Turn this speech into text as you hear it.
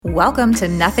Welcome to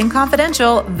Nothing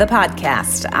Confidential, the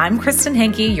podcast. I'm Kristen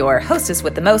Henke, your hostess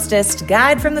with the mostest,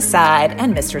 guide from the side,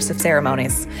 and mistress of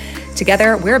ceremonies.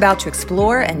 Together, we're about to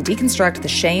explore and deconstruct the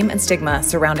shame and stigma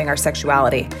surrounding our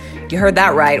sexuality. You heard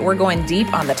that right. We're going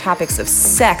deep on the topics of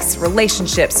sex,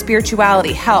 relationships,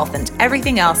 spirituality, health, and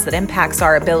everything else that impacts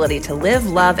our ability to live,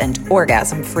 love, and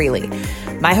orgasm freely.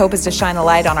 My hope is to shine a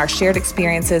light on our shared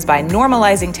experiences by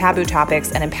normalizing taboo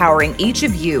topics and empowering each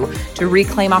of you to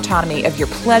reclaim autonomy of your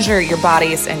pleasure, your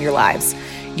bodies, and your lives.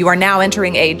 You are now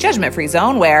entering a judgment-free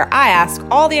zone where I ask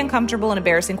all the uncomfortable and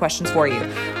embarrassing questions for you.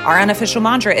 Our unofficial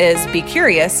mantra is be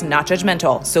curious, not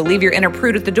judgmental. So leave your inner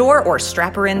prude at the door or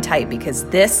strap her in tight because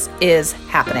this is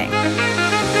happening.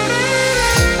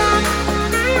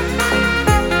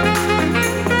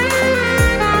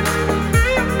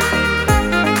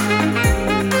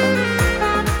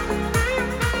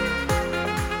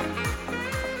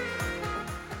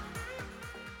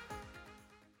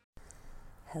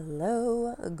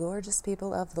 Hello, gorgeous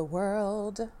people of the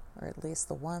world, or at least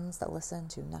the ones that listen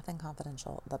to Nothing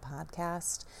Confidential, the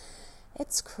podcast.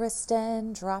 It's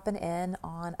Kristen dropping in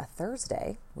on a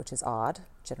Thursday, which is odd.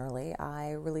 Generally,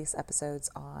 I release episodes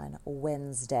on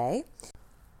Wednesday.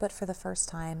 But for the first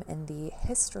time in the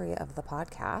history of the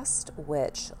podcast,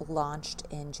 which launched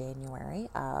in January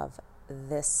of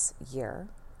this year,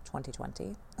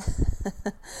 2020,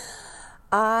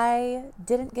 I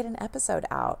didn't get an episode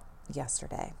out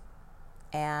yesterday.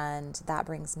 And that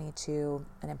brings me to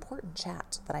an important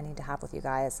chat that I need to have with you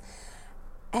guys.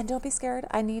 And don't be scared.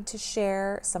 I need to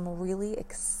share some really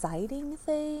exciting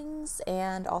things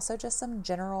and also just some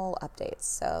general updates.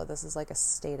 So this is like a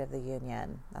State of the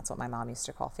Union. That's what my mom used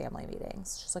to call family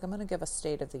meetings. She's like, I'm going to give a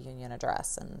State of the Union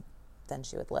address. And then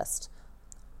she would list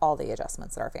all the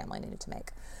adjustments that our family needed to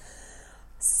make.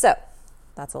 So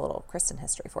that's a little Kristen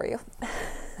history for you.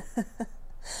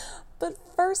 But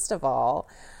first of all,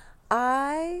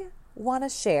 I want to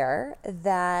share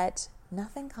that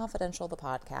Nothing Confidential, the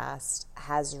podcast,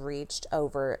 has reached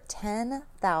over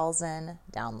 10,000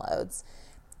 downloads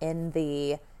in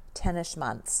the 10-ish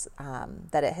months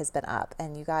that it has been up.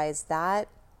 And you guys, that,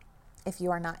 if you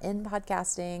are not in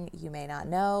podcasting, you may not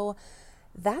know,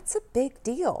 that's a big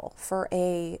deal for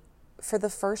the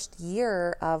first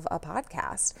year of a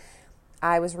podcast.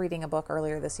 I was reading a book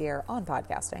earlier this year on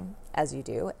podcasting, as you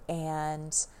do,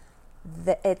 and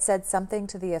it said something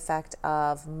to the effect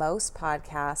of most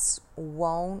podcasts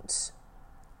won't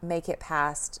make it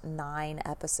past 9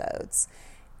 episodes.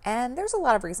 And there's a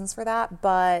lot of reasons for that,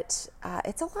 but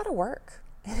it's a lot of work.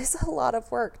 It is a lot of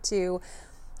work to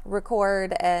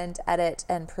record and edit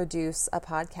and produce a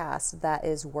podcast that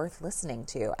is worth listening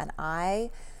to. And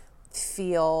I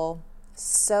feel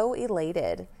so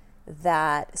elated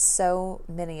that so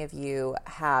many of you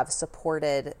have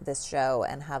supported this show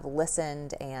and have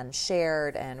listened and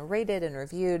shared and rated and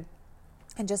reviewed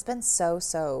and just been so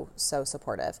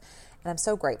supportive. And I'm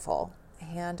so grateful.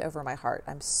 Hand over my heart.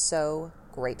 I'm so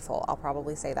grateful. I'll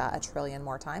probably say that a trillion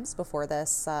more times before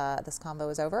this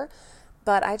convo is over.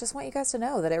 But I just want you guys to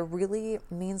know that it really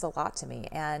means a lot to me.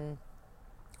 And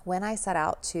when I set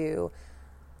out to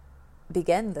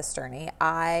begin this journey,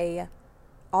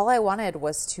 all I wanted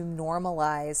was to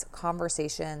normalize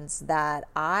conversations that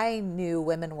I knew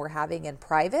women were having in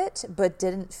private, but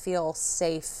didn't feel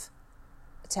safe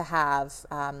to have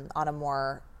on a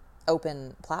more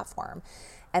open platform.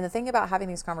 And the thing about having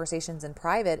these conversations in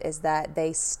private is that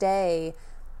they stay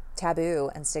taboo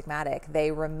and stigmatic.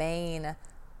 They remain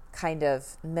kind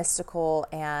of mystical,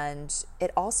 and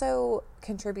it also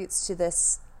contributes to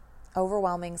this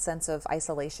overwhelming sense of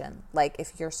isolation. Like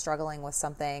if you're struggling with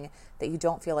something that you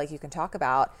don't feel like you can talk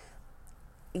about,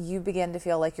 you begin to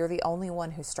feel like you're the only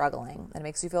one who's struggling. And it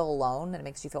makes you feel alone, and it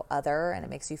makes you feel other, and it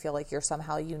makes you feel like you're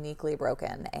somehow uniquely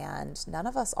broken, and none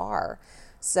of us are.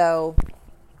 So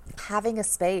having a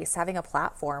space, having a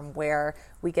platform where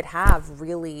we could have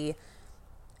really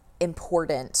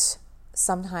important,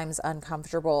 sometimes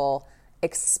uncomfortable,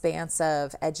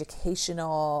 expansive,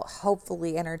 educational,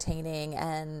 hopefully entertaining,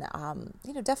 and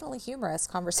definitely humorous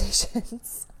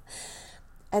conversations.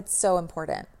 It's so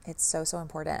important. It's so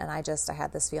important. And I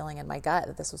had this feeling in my gut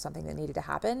that this was something that needed to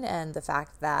happen. And the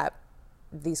fact that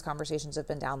these conversations have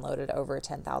been downloaded over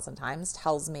 10,000 times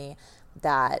tells me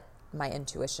that my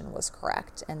intuition was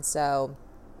correct. And so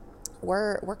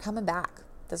we're coming back.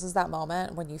 This is that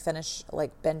moment when you finish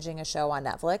like binging a show on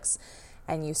Netflix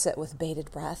and you sit with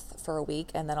bated breath for a week,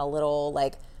 and then a little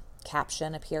like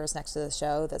caption appears next to the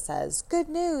show that says, "Good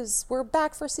news, we're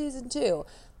back for season 2.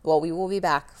 Well, we will be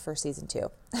back for season 2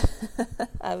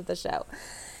 of the show.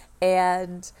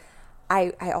 And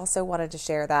I also wanted to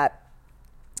share that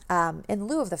in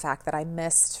lieu of the fact that I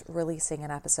missed releasing an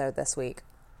episode this week.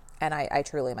 And I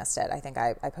truly missed it. I think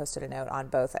I posted a note on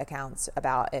both accounts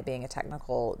about it being a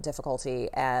technical difficulty,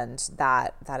 and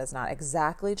that is not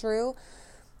exactly true.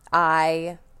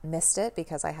 I missed it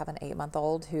because I have an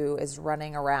 8-month-old who is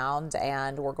running around,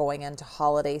 and we're going into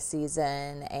holiday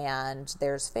season, and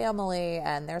there's family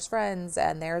and there's friends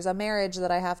and there's a marriage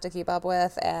that I have to keep up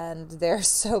with, and there's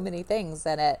so many things,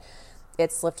 and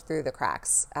it slipped through the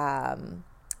cracks.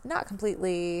 Not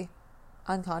completely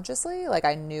unconsciously, like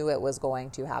I knew it was going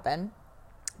to happen,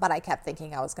 but I kept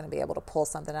thinking I was going to be able to pull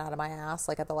something out of my ass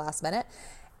like at the last minute.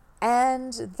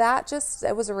 And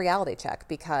it was a reality check,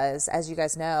 because as you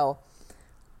guys know,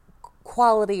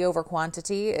 quality over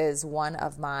quantity is one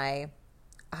of my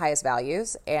highest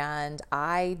values, and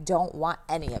I don't want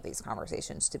any of these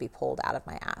conversations to be pulled out of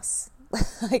my ass.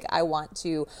 Like, I want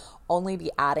to only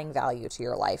be adding value to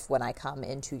your life when I come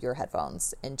into your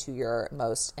headphones, into your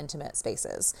most intimate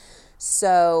spaces.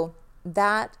 So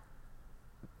that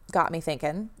got me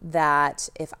thinking that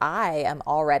if I am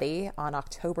already on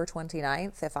October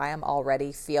 29th, if I am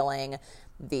already feeling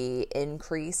the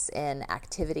increase in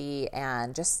activity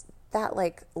and just that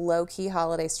like low-key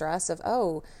holiday stress of,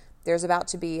 oh, there's about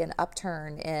to be an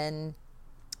upturn in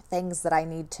things that I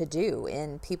need to do,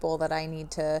 in people that I need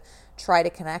to try to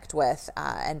connect with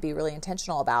and be really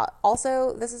intentional about.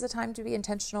 Also, this is a time to be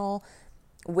intentional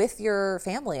with your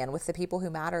family and with the people who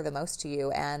matter the most to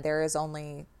you, and there is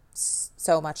only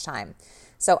so much time.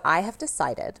 So I have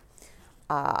decided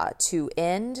to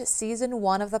end season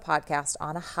 1 of the podcast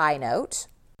on a high note.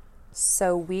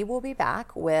 So we will be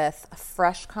back with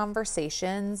fresh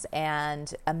conversations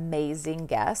and amazing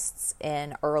guests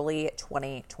in early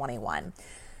 2021.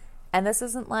 And this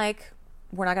isn't like,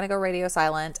 we're not going to go radio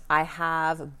silent. I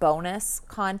have bonus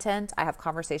content. I have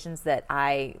conversations that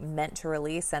I meant to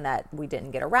release and that we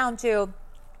didn't get around to.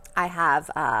 I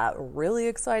have really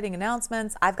exciting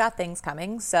announcements. I've got things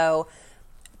coming. So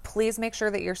please make sure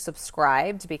that you're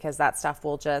subscribed, because that stuff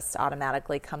will just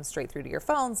automatically come straight through to your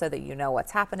phone so that you know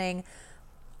what's happening.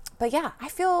 But yeah, I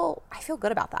feel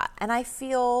good about that. And I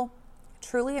feel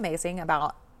truly amazing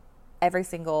about every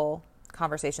single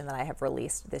conversation that I have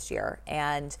released this year,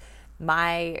 and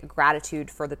my gratitude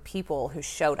for the people who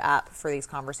showed up for these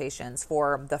conversations,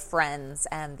 for the friends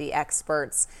and the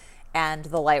experts and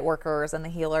the light workers and the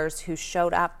healers who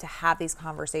showed up to have these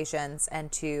conversations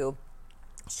and to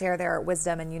share their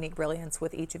wisdom and unique brilliance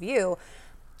with each of you.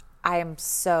 I am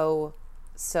so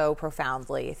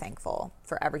profoundly thankful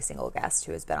for every single guest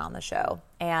who has been on the show,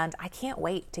 and I can't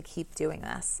wait to keep doing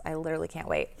this. I literally can't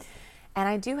wait. And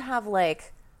I do have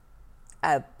like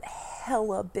a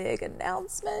hella big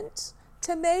announcement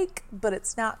to make, but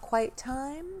it's not quite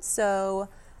time. So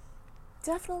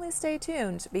definitely stay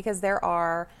tuned, because there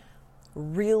are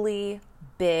really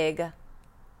big,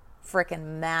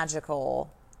 freaking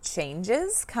magical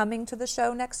changes coming to the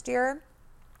show next year,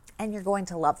 and you're going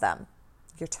to love them.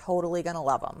 You're totally going to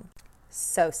love them.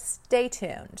 So stay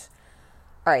tuned.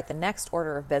 All right, the next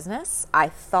order of business. I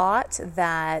thought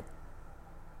that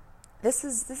this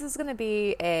is going to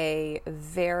be a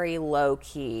very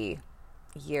low-key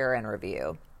year in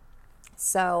review.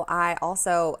 So I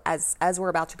also, as we're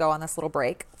about to go on this little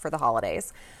break for the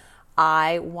holidays,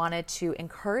 I wanted to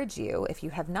encourage you, if you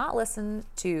have not listened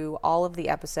to all of the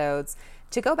episodes,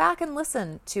 to go back and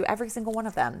listen to every single one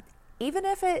of them. Even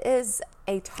if it is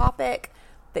a topic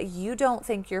that you don't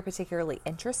think you're particularly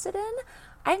interested in,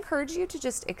 I encourage you to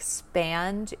just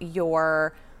expand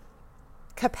your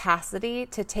capacity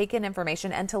to take in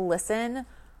information and to listen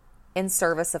in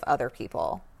service of other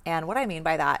people. And what I mean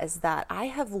by that is that I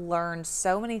have learned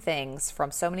so many things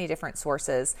from so many different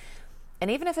sources. And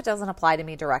even if it doesn't apply to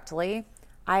me directly,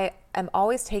 I am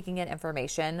always taking in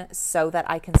information so that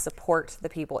I can support the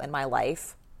people in my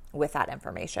life with that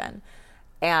information.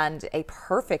 And a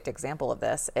perfect example of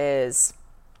this is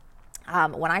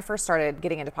when I first started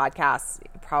getting into podcasts,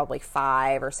 probably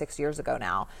 5 or 6 years ago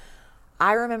now,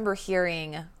 I remember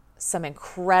hearing some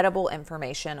incredible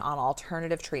information on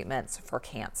alternative treatments for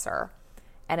cancer.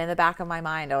 And in the back of my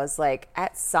mind, I was like,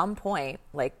 at some point,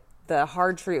 like, the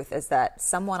hard truth is that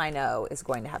someone I know is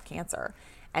going to have cancer.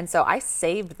 And so I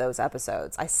saved those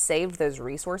episodes. I saved those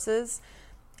resources.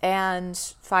 And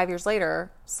 5 years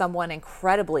later, someone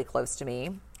incredibly close to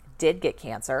me did get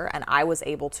cancer. And I was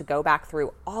able to go back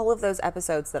through all of those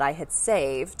episodes that I had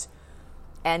saved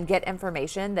and get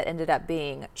information that ended up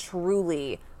being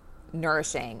truly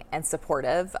nourishing and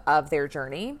supportive of their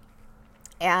journey.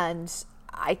 And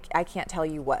I can't tell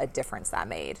you what a difference that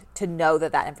made, to know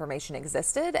that information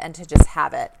existed and to just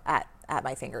have it at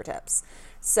my fingertips.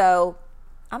 So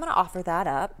I'm going to offer that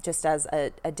up just as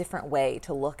a different way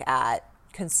to look at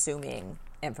consuming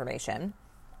information.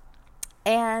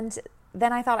 And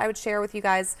then I thought I would share with you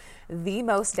guys the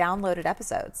most downloaded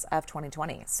episodes of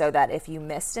 2020 so that if you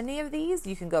missed any of these,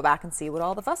 you can go back and see what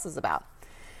all the fuss is about.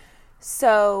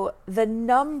 So the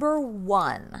number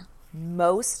one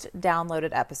most downloaded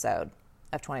episode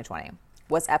of 2020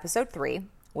 was episode 3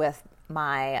 with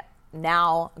my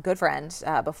now good friend.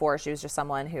 Before she was just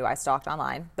someone who I stalked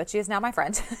online, but she is now my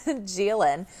friend, Gia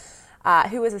Lynn,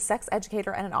 who is a sex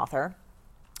educator and an author.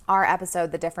 Our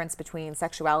episode, The Difference Between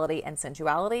Sexuality and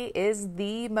Sensuality, is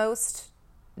the most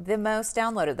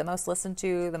downloaded, the most listened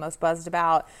to, the most buzzed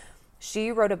about.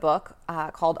 She wrote a book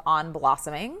called On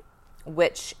Blossoming,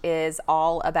 which is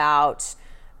all about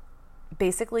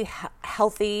basically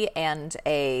healthy and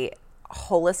a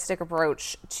holistic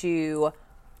approach to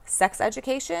sex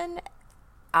education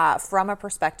from a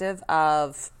perspective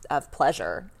of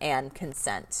pleasure and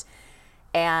consent.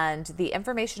 And the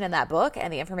information in that book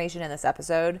and the information in this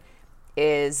episode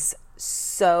is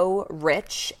so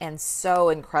rich and so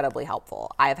incredibly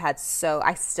helpful. I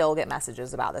still get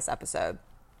messages about this episode.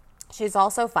 She's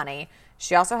also funny.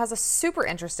 She also has a super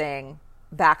interesting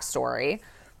backstory.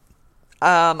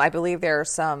 I believe there are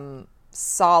some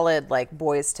solid like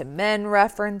Boys to Men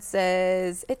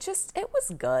references. It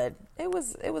was good. It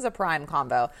was a prime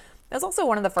combo. It was also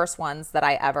one of the first ones that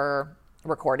I ever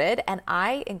recorded, and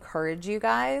I encourage you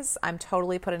guys, I'm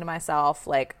totally putting myself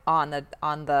like on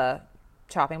the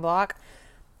chopping block.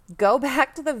 Go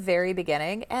back to the very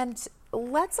beginning and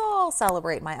let's all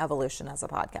celebrate my evolution as a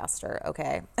podcaster,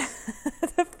 okay?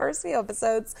 The first few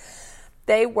episodes,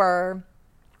 they were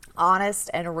honest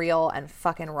and real and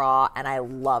fucking raw, and I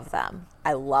love them.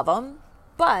 I love them,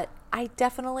 but I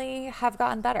definitely have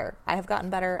gotten better. I have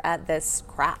gotten better at this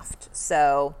craft.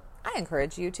 So I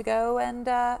encourage you to go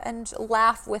and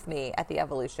laugh with me at the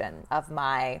evolution of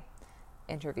my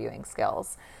interviewing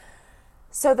skills.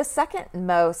 So the second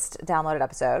most downloaded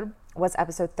episode was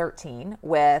episode 13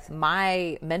 with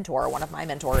my mentor, one of my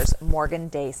mentors, Morgan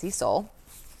Day Cecil.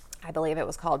 I believe it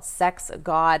was called Sex,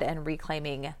 God, and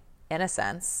Reclaiming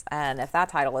Innocence. And if that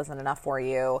title isn't enough for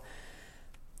you,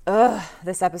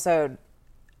 this episode,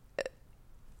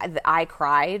 I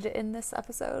cried in this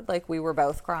episode. Like, we were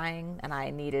both crying and I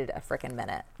needed a freaking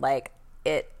minute. Like,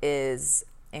 it is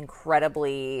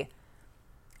incredibly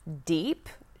deep.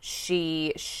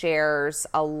 She shares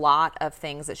a lot of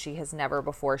things that she has never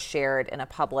before shared in a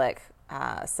public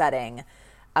setting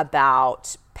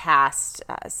about past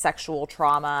sexual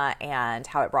trauma and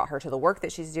how it brought her to the work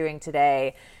that she's doing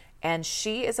today. And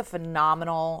she is a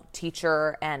phenomenal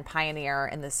teacher and pioneer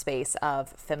in the space of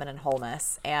feminine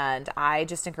wholeness. And I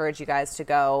just encourage you guys to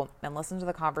go and listen to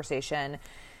the conversation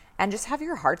and just have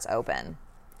your hearts open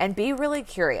and be really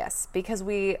curious, because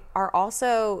we are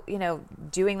also,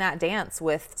 doing that dance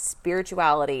with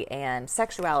spirituality and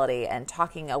sexuality and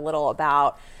talking a little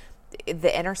about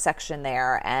the intersection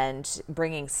there and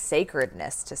bringing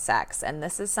sacredness to sex. And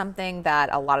this is something that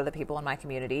a lot of the people in my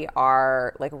community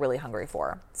are like really hungry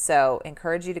for. So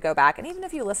encourage you to go back. And even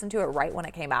if you listen to it right when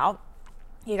it came out,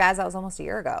 you guys, that was almost a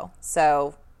year ago.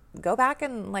 So go back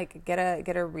and like get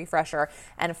a refresher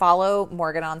and follow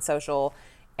Morgan on social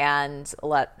and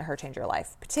let her change your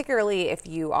life, particularly if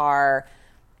you are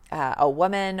a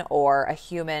woman or a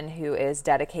human who is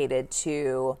dedicated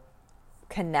to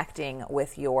connecting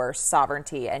with your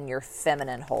sovereignty and your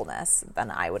feminine wholeness.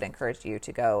 Then I would encourage you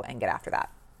to go and get after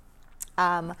that.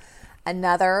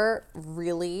 Another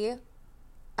really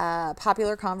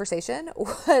popular conversation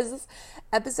was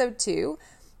episode 2.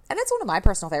 And it's one of my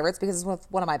personal favorites because it's with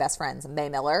one of my best friends, May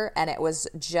Miller. And it was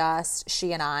just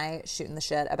she and I shooting the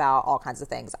shit about all kinds of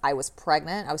things. I was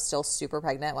pregnant. I was still super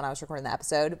pregnant when I was recording the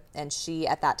episode. And she,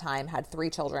 at that time, had 3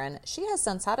 children. She has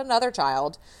since had another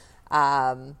child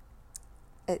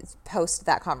post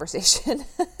that conversation.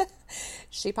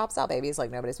 She pops out babies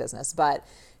like nobody's business. But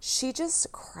she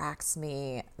just cracks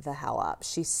me the hell up.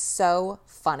 She's so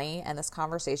funny. And this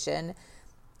conversation,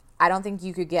 I don't think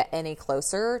you could get any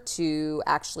closer to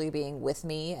actually being with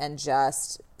me and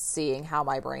just seeing how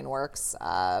my brain works,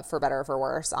 for better or for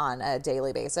worse, on a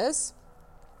daily basis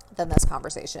than this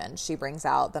conversation. She brings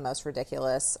out the most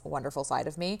ridiculous, wonderful side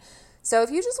of me. So if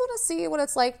you just want to see what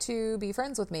it's like to be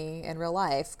friends with me in real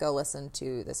life, go listen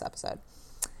to this episode.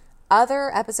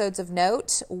 Other episodes of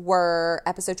note were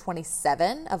episode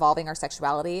 27, Evolving Our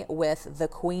Sexuality, with the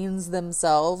queens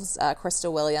themselves, Krista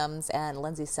Williams and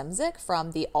Lindsay Simzik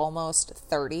from the Almost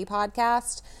 30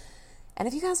 podcast. And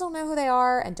if you guys don't know who they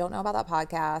are and don't know about that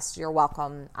podcast, you're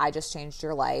welcome. I just changed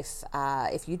your life.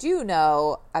 If you do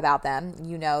know about them,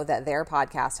 you know that their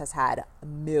podcast has had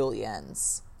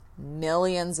millions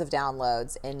millions of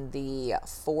downloads in the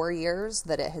 4 years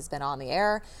that it has been on the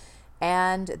air.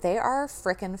 And they are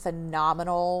freaking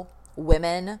phenomenal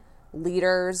women,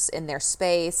 leaders in their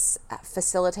space,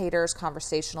 facilitators,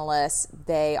 conversationalists.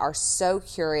 They are so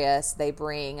curious. They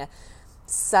bring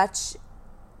such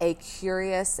a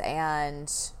curious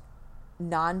and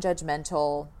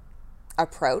non-judgmental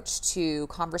approach to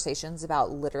conversations about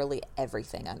literally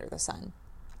everything under the sun.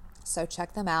 So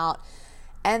check them out.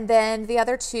 And then the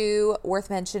other two worth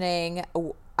mentioning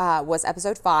was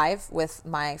episode 5 with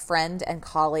my friend and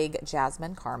colleague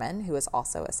Jasmine Carmen, who is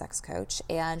also a sex coach.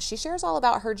 And she shares all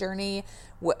about her journey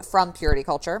from purity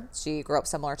culture. She grew up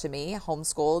similar to me,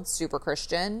 homeschooled, super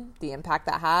Christian, the impact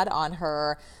that had on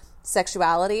her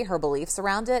sexuality, her beliefs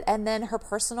around it, and then her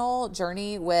personal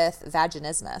journey with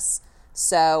vaginismus.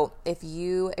 So if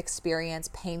you experience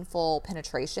painful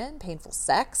penetration, painful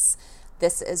sex,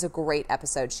 this is a great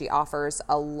episode. She offers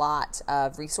a lot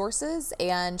of resources,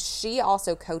 and she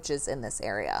also coaches in this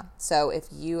area. So if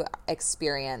you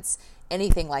experience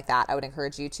anything like that, I would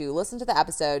encourage you to listen to the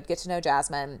episode, get to know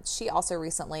Jasmine. She also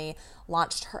recently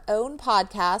launched her own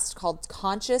podcast called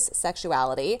Conscious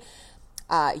Sexuality.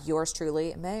 Yours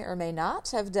truly may or may not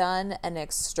have done an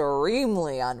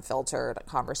extremely unfiltered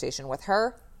conversation with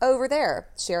her over there,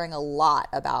 sharing a lot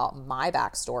about my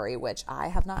backstory, which I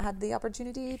have not had the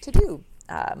opportunity to do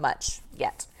much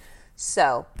yet.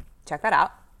 So check that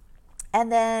out.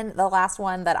 And then the last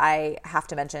one that I have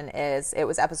to mention is it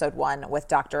was episode 1 with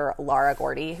Dr. Laura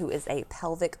Gordy, who is a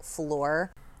pelvic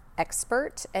floor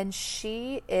expert, and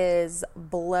she is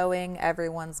blowing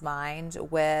everyone's mind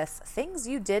with things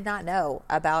you did not know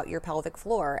about your pelvic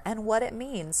floor and what it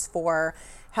means for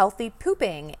healthy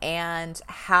pooping and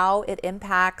how it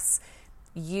impacts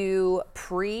you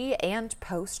pre and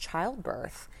post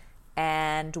childbirth.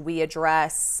 And we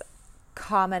address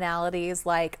commonalities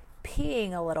like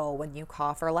peeing a little when you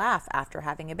cough or laugh after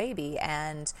having a baby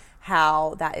and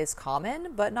how that is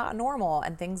common but not normal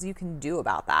and things you can do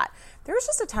about that. There's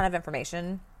just a ton of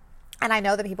information. And I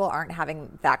know that people aren't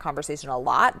having that conversation a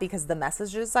lot because the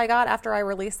messages I got after I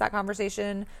released that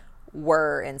conversation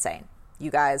were insane.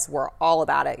 You guys were all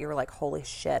about it. You were like, holy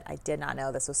shit, I did not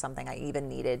know this was something I even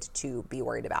needed to be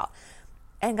worried about.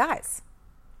 And guys,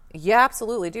 you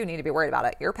absolutely do need to be worried about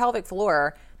it. Your pelvic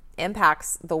floor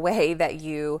impacts the way that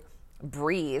you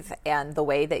breathe and the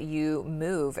way that you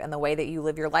move and the way that you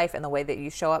live your life and the way that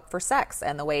you show up for sex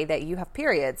and the way that you have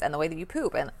periods and the way that you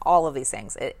poop and all of these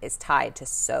things. It is tied to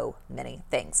so many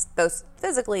things, both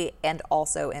physically and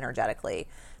also energetically.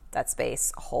 That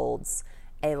space holds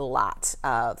a lot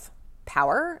of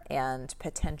power and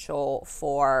potential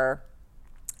for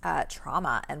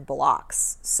trauma and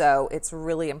blocks. So it's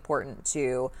really important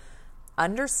to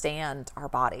understand our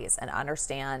bodies and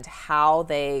understand how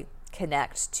they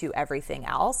connect to everything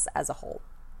else as a whole.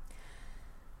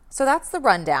 So that's the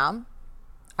rundown.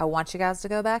 I want you guys to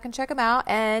go back and check them out.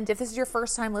 And if this is your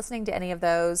first time listening to any of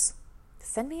those,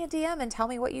 send me a DM and tell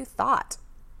me what you thought.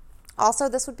 Also,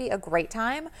 this would be a great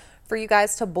time for you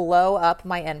guys to blow up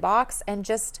my inbox and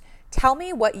just tell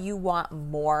me what you want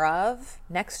more of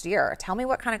next year. Tell me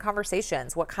what kind of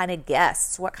conversations, what kind of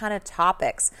guests, what kind of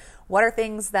topics, what are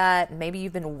things that maybe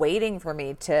you've been waiting for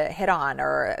me to hit on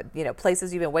or,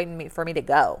 places you've been waiting for me to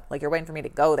go. Like you're waiting for me to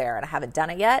go there and I haven't done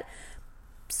it yet.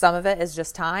 Some of it is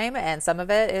just time and some of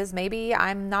it is maybe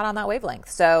I'm not on that wavelength.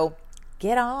 So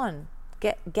get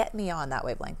me on that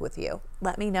wavelength with you.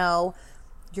 Let me know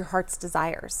your heart's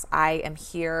desires. I am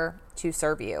here to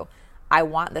serve you. I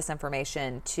want this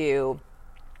information to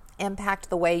impact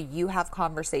the way you have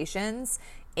conversations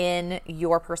in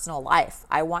your personal life.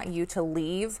 I want you to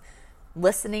leave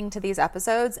listening to these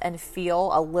episodes and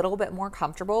feel a little bit more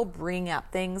comfortable bringing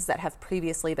up things that have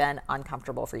previously been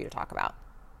uncomfortable for you to talk about.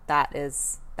 That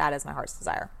is my heart's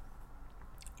desire.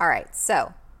 All right,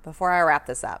 so before I wrap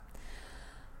this up,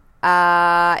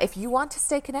 if you want to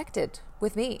stay connected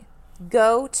with me,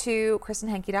 go to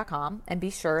KristenHenke.com and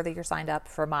be sure that you're signed up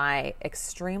for my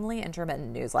extremely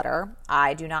intermittent newsletter.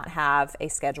 I do not have a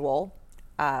schedule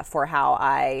for how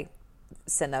I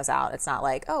send those out. It's not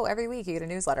like, oh, every week you get a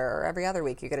newsletter or every other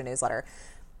week you get a newsletter.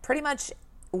 Pretty much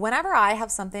whenever I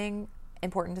have something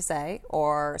important to say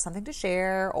or something to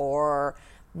share or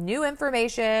new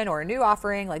information or a new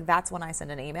offering, like that's when I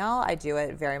send an email. I do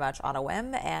it very much on a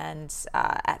whim and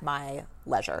at my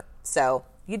leisure. So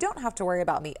you don't have to worry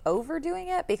about me overdoing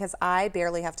it because I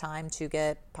barely have time to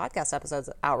get podcast episodes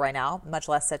out right now, much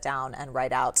less sit down and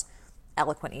write out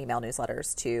eloquent email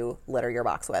newsletters to litter your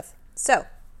box with. So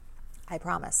I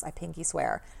promise, I pinky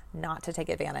swear not to take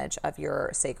advantage of your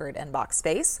sacred inbox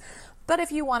space. But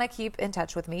if you want to keep in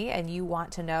touch with me and you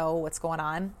want to know what's going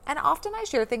on, and often I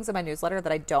share things in my newsletter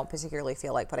that I don't particularly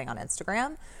feel like putting on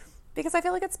Instagram because I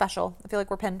feel like it's special. I feel like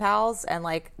we're pen pals, and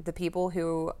like the people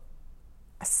who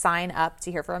sign up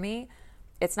to hear from me,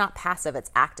 it's not passive, it's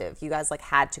active. You guys like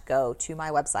had to go to my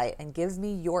website and give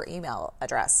me your email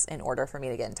address in order for me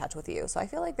to get in touch with you. So I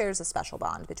feel like there's a special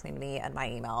bond between me and my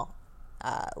email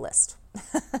list.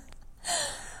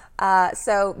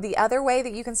 So the other way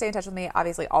that you can stay in touch with me,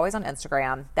 obviously always on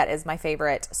Instagram. That is my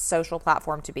favorite social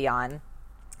platform to be on.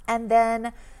 And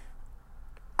then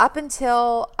up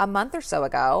until a month or so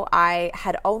ago, I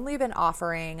had only been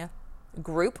offering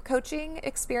group coaching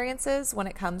experiences when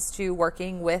it comes to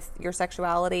working with your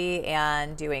sexuality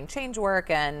and doing change work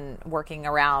and working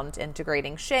around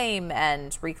integrating shame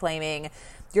and reclaiming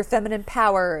your feminine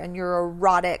power and your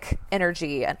erotic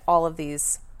energy and all of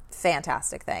these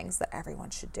fantastic things that everyone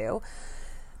should do.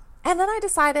 And then I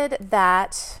decided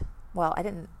that, well,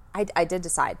 I did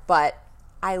decide, but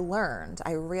I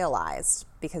realized,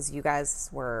 because you guys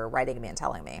were writing me and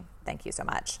telling me, thank you so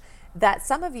much, that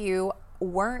some of you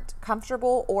weren't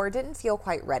comfortable or didn't feel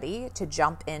quite ready to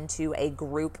jump into a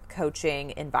group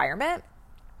coaching environment.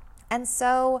 And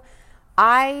so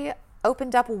I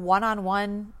opened up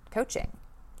one-on-one coaching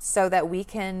so that we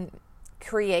can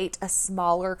create a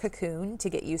smaller cocoon to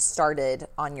get you started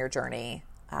on your journey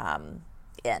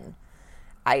in.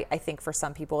 I think for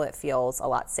some people it feels a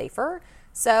lot safer.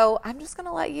 So I'm just going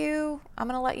to let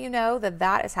you know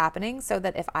that is happening so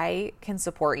that if I can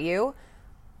support you,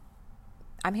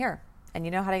 I'm here and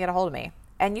you know how to get a hold of me.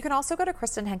 And you can also go to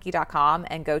KristenHenke.com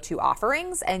and go to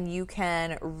offerings, and you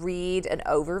can read an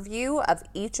overview of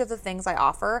each of the things I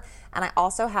offer. And I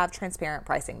also have transparent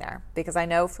pricing there, because I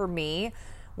know for me,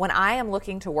 when I am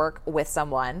looking to work with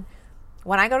someone,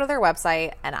 when I go to their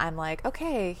website and I'm like,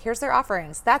 okay, here's their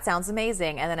offerings, that sounds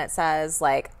amazing. And then it says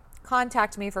like,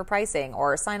 contact me for pricing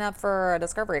or sign up for a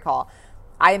discovery call,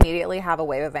 I immediately have a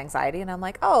wave of anxiety, and I'm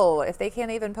like, oh, if they can't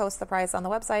even post the price on the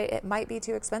website, it might be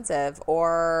too expensive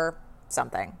or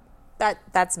something.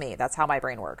 That's me. That's how my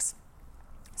brain works.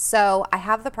 So I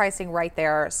have the pricing right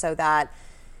there so that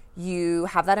you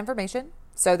have that information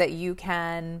so that you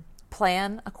can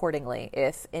plan accordingly.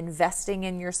 If investing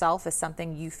in yourself is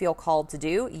something you feel called to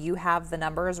do, you have the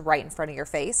numbers right in front of your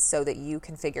face so that you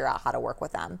can figure out how to work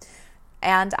with them.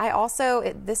 And I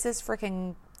also, this is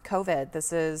freaking COVID.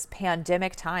 This is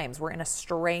pandemic times. We're in a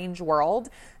strange world.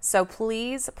 So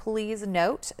please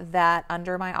note that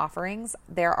under my offerings,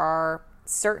 there are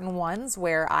certain ones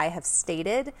where I have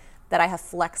stated that I have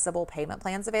flexible payment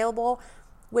plans available,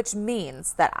 which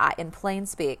means that in plain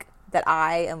speak, that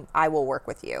I will work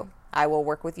with you. I will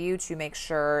work with you to make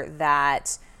sure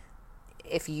that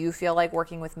if you feel like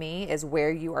working with me is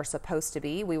where you are supposed to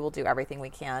be, we will do everything we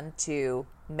can to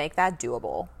make that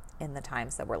doable in the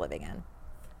times that we're living in.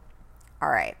 All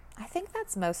right. I think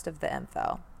that's most of the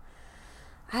info.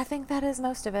 I think that is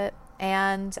most of it.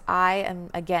 And I'm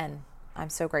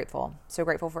so grateful. So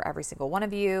grateful for every single one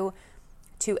of you.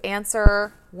 To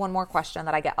answer one more question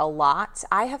that I get a lot,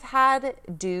 I have had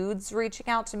dudes reaching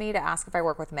out to me to ask if I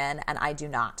work with men, and I do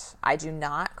not. I do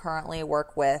not currently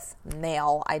work with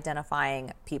male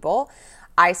identifying people.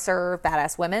 I serve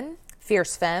badass women,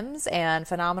 fierce femmes, and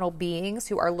phenomenal beings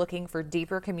who are looking for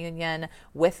deeper communion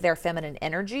with their feminine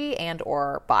energy and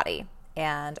or body.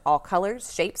 And all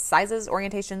colors, shapes, sizes,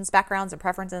 orientations, backgrounds, and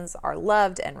preferences are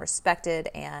loved and respected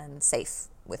and safe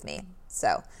with me. So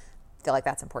I feel like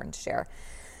that's important to share.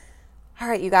 All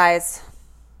right, you guys,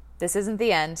 this isn't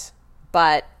the end,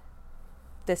 but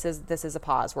this is a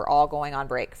pause. We're all going on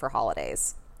break for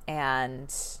holidays,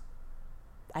 and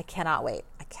I cannot wait.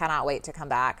 I cannot wait to come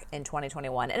back in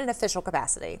 2021 in an official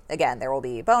capacity. Again, there will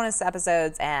be bonus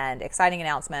episodes and exciting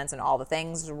announcements and all the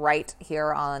things right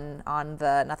here on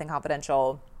the Nothing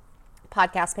Confidential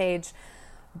podcast page.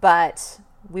 But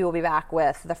we will be back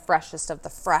with the freshest of the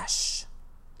fresh,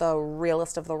 the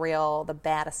realest of the real, the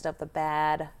baddest of the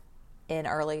bad in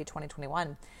early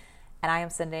 2021. And I am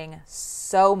sending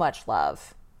so much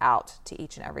love out to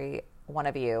each and every one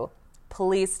of you.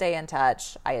 Please stay in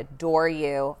touch. I adore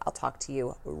you. I'll talk to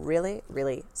you really,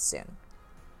 really soon.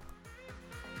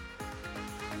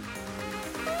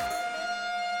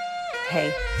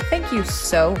 Hey, thank you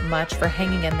so much for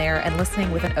hanging in there and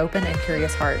listening with an open and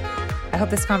curious heart. I hope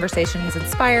this conversation has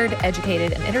inspired,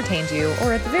 educated, and entertained you,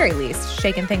 or at the very least,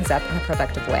 shaken things up in a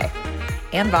productive way.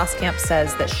 Ann Voskamp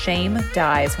says that shame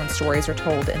dies when stories are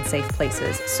told in safe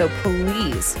places. So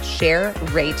please share,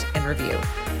 rate, and review.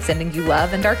 Sending you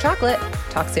love and dark chocolate.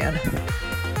 Talk soon.